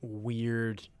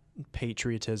weird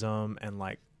patriotism, and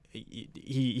like he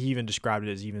even described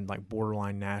it as even like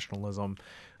borderline nationalism,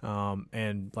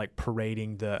 and like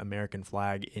parading the American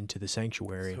flag into the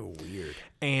sanctuary. So weird.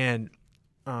 And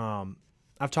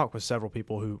I've talked with several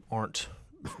people who aren't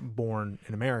born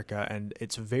in America, and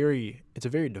it's a very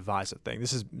divisive thing.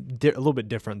 This is a little bit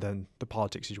different than the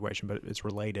politics situation, but it's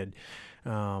related.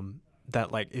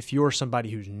 That like if you're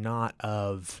somebody who's not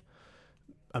of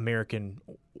American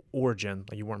origin,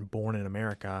 like you weren't born in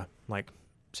America, like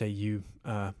say you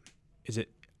is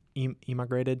it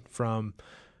immigrated from?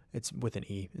 It's with an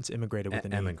E. It's immigrated with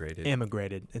an emigrated. E.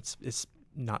 Immigrated. It's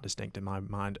not distinct in my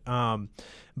mind.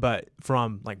 But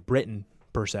from like Britain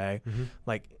per se,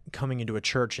 like coming into a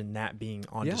church and that being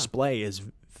on display is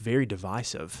very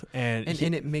divisive, and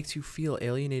it makes you feel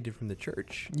alienated from the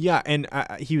church. Yeah, and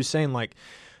he was saying like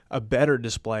a better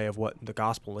display of what the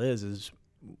gospel is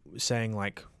saying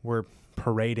like we're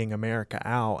parading America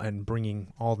out and bringing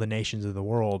all the nations of the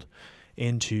world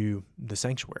into the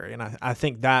sanctuary, and I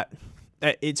think that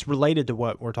it's related to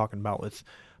what we're talking about with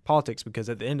politics, because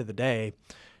at the end of the day,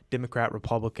 Democrat,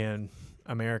 Republican,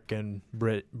 American,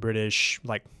 British,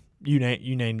 like you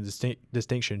name the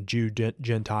distinction, Jew,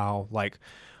 Gentile, like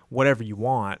whatever you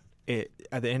want.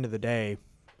 At the end of the day,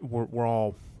 we're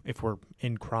all, if we're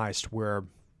in Christ, we're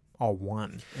all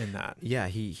one in that. Yeah,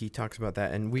 he talks about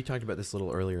that, and we talked about this a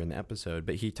little earlier in the episode,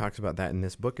 but he talks about that in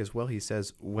this book as well. He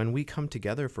says, when we come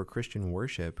together for Christian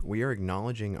worship, we are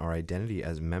acknowledging our identity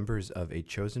as members of a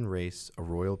chosen race, a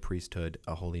royal priesthood,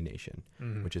 a holy nation,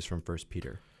 which is from 1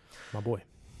 Peter. My boy.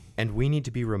 And we need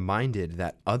to be reminded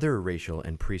that other racial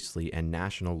and priestly and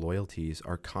national loyalties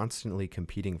are constantly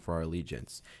competing for our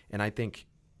allegiance. And I think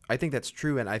that's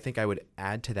true, and I think I would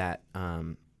add to that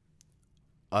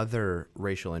other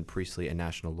racial and priestly and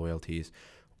national loyalties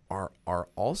are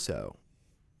also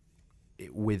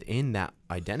within that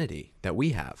identity that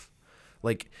we have.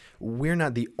 Like, we're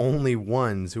not the only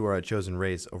ones who are a chosen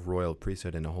race, a royal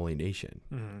priesthood, and a holy nation,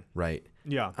 right?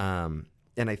 Yeah.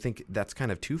 And I think that's kind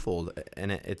of twofold,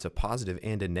 and it's a positive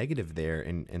and a negative there,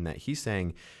 in that he's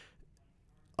saying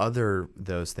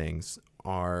those things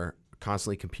are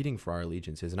constantly competing for our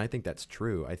allegiances, and I think that's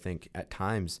true. I think at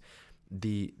times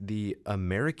the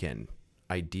American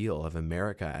ideal of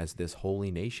America as this holy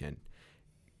nation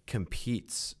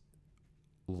competes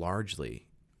largely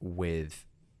with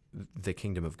the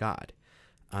kingdom of God.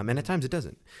 And at times it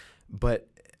doesn't. But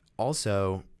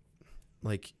also,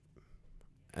 like,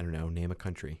 I don't know, name a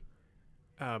country.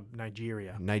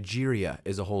 Nigeria. Nigeria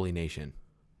is a holy nation.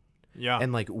 Yeah.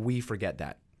 And, like, we forget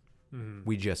that.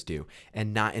 We just do.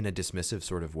 And not in a dismissive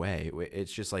sort of way.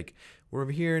 It's just like, we're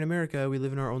over here in America, we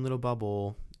live in our own little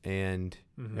bubble, and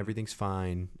everything's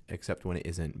fine, except when it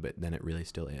isn't, but then it really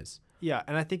still is. Yeah,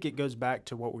 and I think it goes back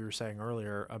to what we were saying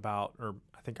earlier about, or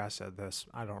I think I said this,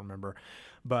 I don't remember,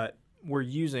 but we're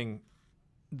using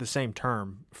the same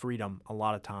term, freedom, a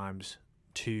lot of times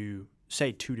to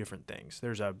say two different things.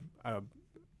 There's a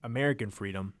American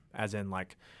freedom, as in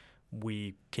like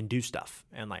we can do stuff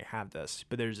and like have this,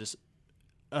 but there's this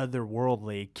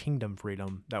otherworldly kingdom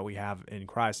freedom that we have in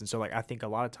Christ. And so like I think a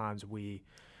lot of times we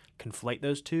conflate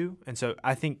those two. And so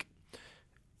I think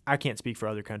I can't speak for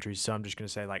other countries, so I'm just going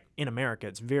to say like in America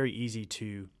it's very easy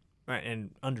to and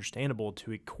understandable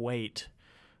to equate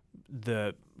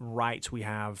the rights we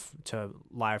have to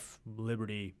life,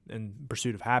 liberty, and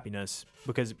pursuit of happiness,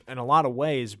 because in a lot of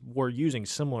ways we're using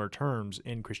similar terms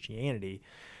in Christianity,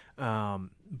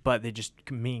 but they just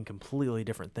mean completely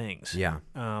different things. Yeah.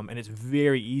 And it's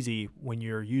very easy when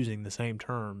you're using the same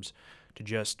terms to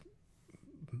just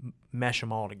mesh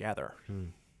them all together,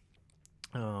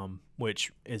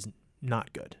 which is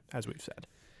not good, as we've said.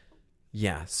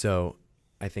 Yeah, so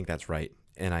I think that's right,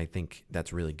 and I think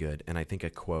that's really good. And I think a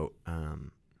quote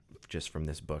just from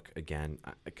this book again,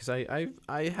 because I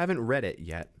haven't read it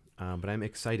yet, but I'm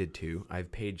excited to.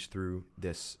 I've paged through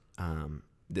this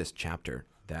this chapter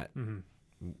that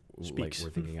like we're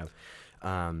thinking of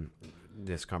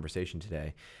this conversation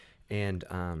today, and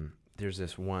there's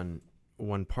this one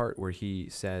part where he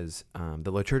says,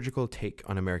 the liturgical take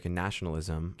on American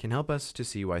nationalism can help us to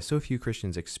see why so few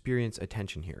Christians experience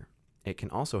attention here. It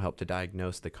can also help to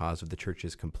diagnose the cause of the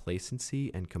church's complacency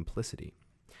and complicity.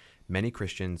 Many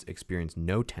Christians experience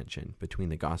no tension between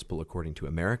the gospel according to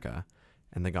America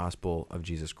and the gospel of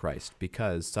Jesus Christ,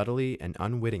 because subtly and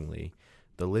unwittingly,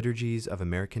 the liturgies of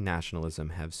American nationalism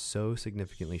have so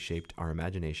significantly shaped our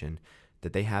imagination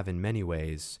that they have in many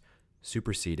ways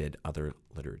superseded other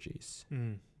liturgies.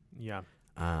 Yeah.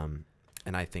 And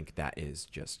I think that is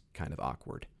just kind of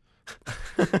awkward.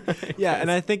 Yeah, and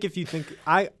I think if you think,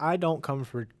 I don't come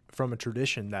from a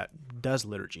tradition that does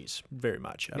liturgies very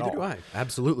much at all. Neither do I.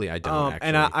 Absolutely, I don't, actually.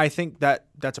 And I think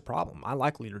that's a problem. I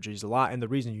like liturgies a lot, and the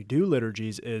reason you do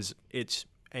liturgies is it's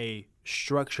a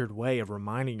structured way of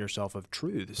reminding yourself of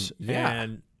truths. Yeah.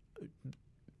 And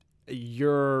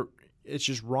it's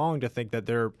just wrong to think that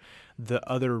they're the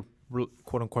other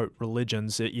quote-unquote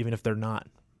religions, even if they're not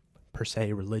per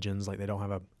se religions, like they don't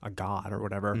have a god or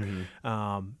whatever,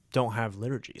 don't have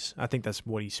liturgies. I think that's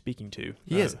what he's speaking to.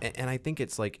 He is, and I think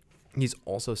it's like he's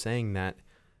also saying that,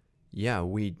 yeah,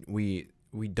 we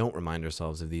don't remind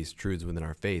ourselves of these truths within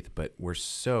our faith, but we're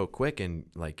so quick and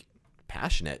like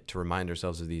passionate to remind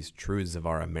ourselves of these truths of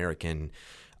our American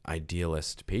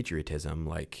idealist patriotism,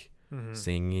 like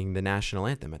singing the national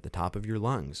anthem at the top of your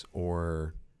lungs,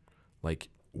 or like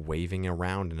waving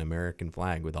around an American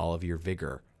flag with all of your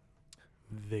vigor.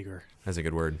 Vigor. That's a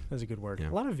good word. That's a good word. Yeah.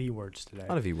 A lot of V words today. A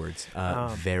lot of V words.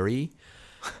 Very.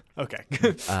 Okay.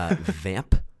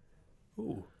 Vamp.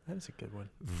 Ooh, that is a good one.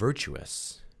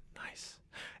 Virtuous. Nice.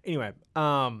 Anyway,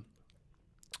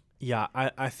 yeah,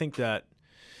 I think that's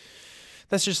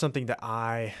just something that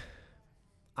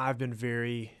I've been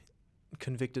very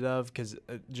convicted of, because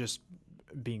just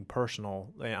being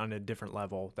personal on a different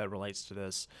level that relates to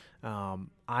this. I'm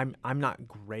not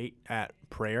great at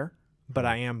prayer, but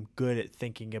I am good at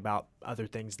thinking about other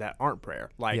things that aren't prayer,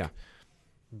 like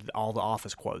all the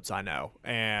Office quotes I know,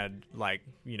 and like,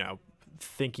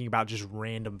 thinking about just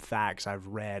random facts I've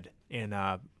read in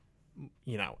and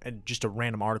just a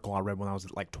random article I read when I was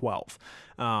like 12.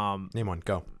 Name one.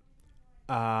 Go.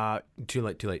 Too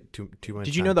late. Too much.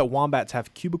 Did you know that wombats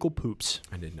have cubicle poops?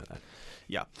 I didn't know that.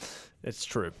 Yeah, it's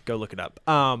true. Go look it up.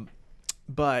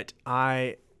 But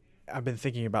I've been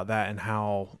thinking about that, and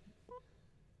how,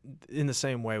 in the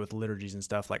same way with liturgies and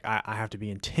stuff, like I have to be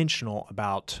intentional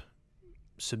about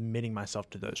submitting myself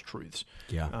to those truths.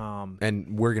 Yeah.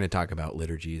 And we're going to talk about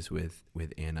liturgies with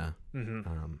Anna.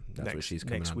 That's what she's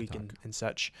coming next on week to talk. and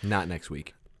such. Not next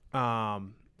week.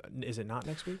 Is it not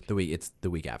next week? It's the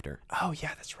week after. Oh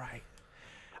yeah, that's right.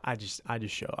 I just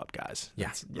show up, guys.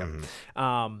 Yeah.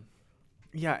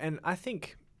 Yeah, and I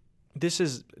think this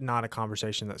is not a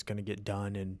conversation that's going to get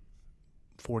done in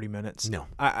 40 minutes. No.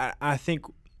 I think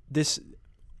this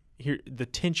here, the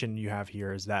tension you have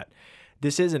here is that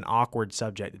this is an awkward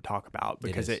subject to talk about,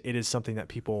 because it is something that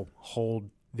people hold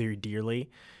very dearly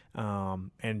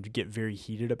and get very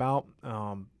heated about.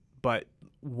 But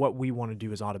what we want to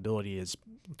do as Audibility is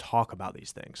talk about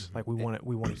these things. Like we want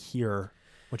to hear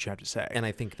what you have to say. And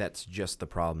I think that's just the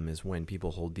problem, is when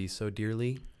people hold these so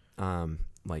dearly.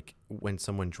 Like when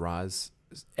someone draws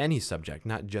any subject,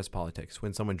 not just politics,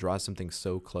 when someone draws something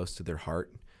so close to their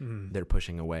heart, they're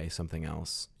pushing away something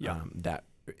else. That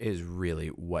is really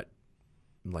what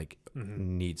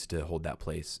needs to hold that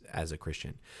place as a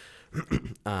Christian.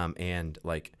 And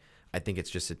like, I think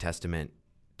it's just a testament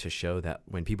to show that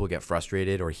when people get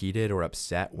frustrated or heated or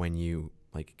upset when you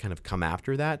like kind of come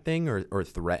after that thing or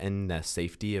threaten the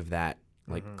safety of that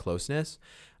closeness,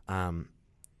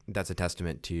 that's a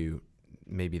testament to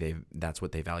maybe that's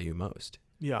what they value most.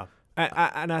 Yeah.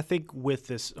 And I think with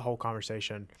this whole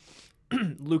conversation,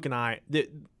 Luke and I,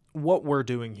 what we're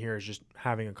doing here is just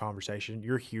having a conversation.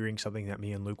 You're hearing something that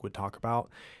me and Luke would talk about.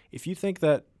 If you think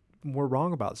that we're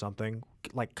wrong about something,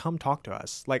 like, come talk to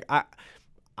us. Like,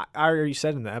 I already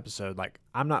said in the episode, like,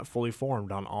 I'm not fully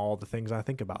formed on all the things I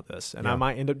think about this, and I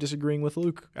might end up disagreeing with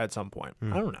Luke at some point.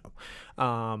 I don't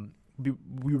know.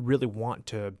 We really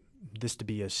want this to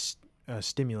be a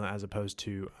stimulant as opposed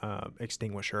to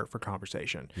extinguisher for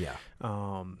conversation. Yeah.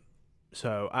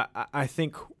 So I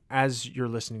think as you're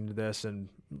listening to this and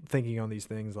thinking on these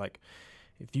things, like,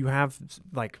 if you have,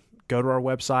 like, go to our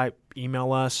website,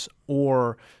 email us,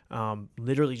 or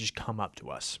literally just come up to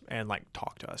us and, like,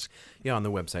 talk to us. Yeah, on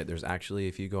the website, there's actually,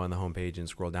 if you go on the homepage and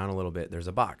scroll down a little bit, there's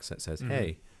a box that says,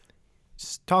 hey.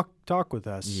 Just talk with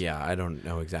us. Yeah, I don't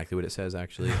know exactly what it says,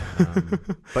 actually.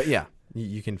 But, yeah,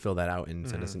 you can fill that out and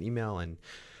send us an email and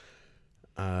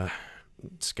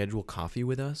schedule coffee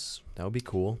with us. That would be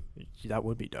cool. That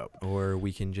would be dope. Or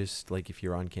we can just, like, if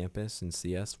you're on campus and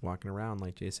see us walking around,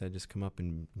 like Jay said, just come up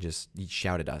and just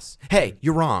shout at us. Hey,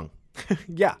 you're wrong.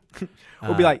 Yeah.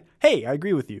 We'll be like, hey, I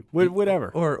agree with you. Whatever.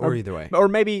 Or either way. Or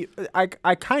maybe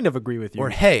I kind of agree with you.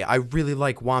 Or, hey, I really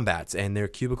like wombats and their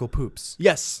cubicle poops.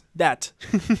 Yes, that.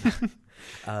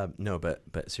 No, but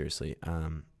seriously,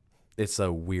 it's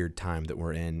a weird time that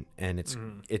we're in, and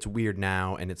it's weird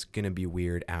now, and it's gonna be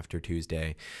weird after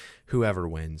Tuesday. Whoever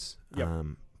wins,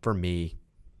 for me,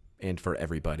 and for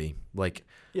everybody. Like,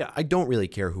 I don't really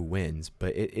care who wins,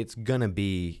 but it's gonna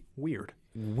be weird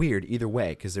either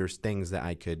way, because there's things that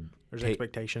I could. There's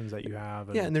expectations that you have.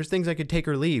 And there's things I could take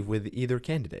or leave with either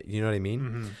candidate. You know what I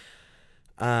mean?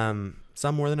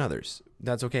 Some more than others.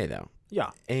 That's okay though.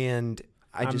 Yeah. And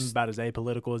I'm about as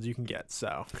apolitical as you can get.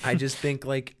 So I just think,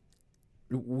 like,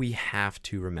 we have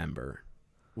to remember,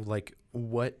 like,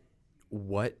 what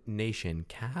nation,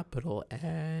 capital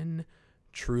N,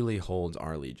 truly holds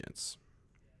our allegiance.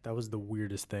 That was the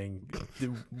weirdest thing,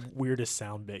 the weirdest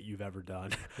sound bit you've ever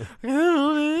done.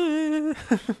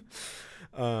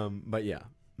 But yeah.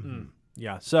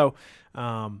 Yeah. So,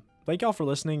 thank y'all for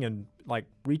listening, and, like,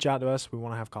 reach out to us. We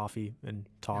want to have coffee and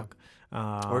talk.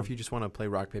 Or if you just want to play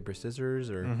rock, paper,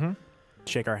 scissors, or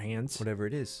shake our hands, whatever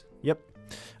it is. Yep.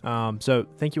 So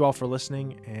thank you all for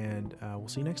listening, and we'll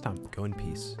see you next time. Go in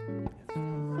peace.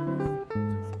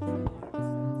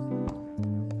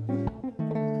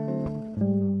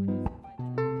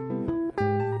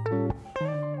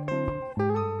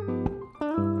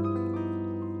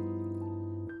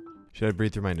 Should I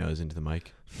breathe through my nose into the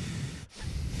mic?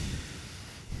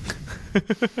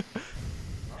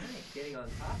 Getting on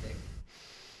topic.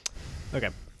 Okay.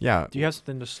 Yeah. Do you have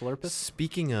something to slurp us?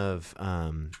 Speaking of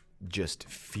just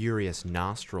furious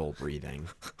nostril breathing.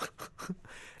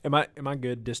 Am I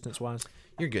good distance wise?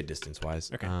 You're good distance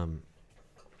wise. Okay.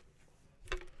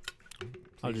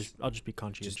 I'll just be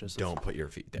conscientious. Just don't put your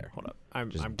feet there. Hold up. I'm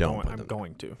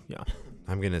going to. Yeah.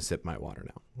 I'm gonna sip my water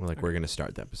now. We're gonna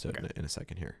start the episode in a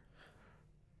second here.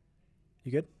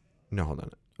 You good? No, hold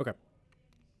on. Okay.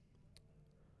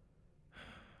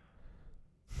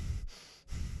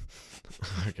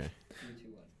 Okay. 3,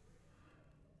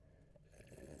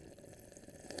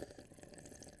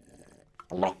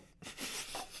 2, 1.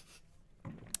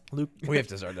 Luke. We have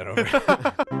to start that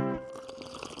over.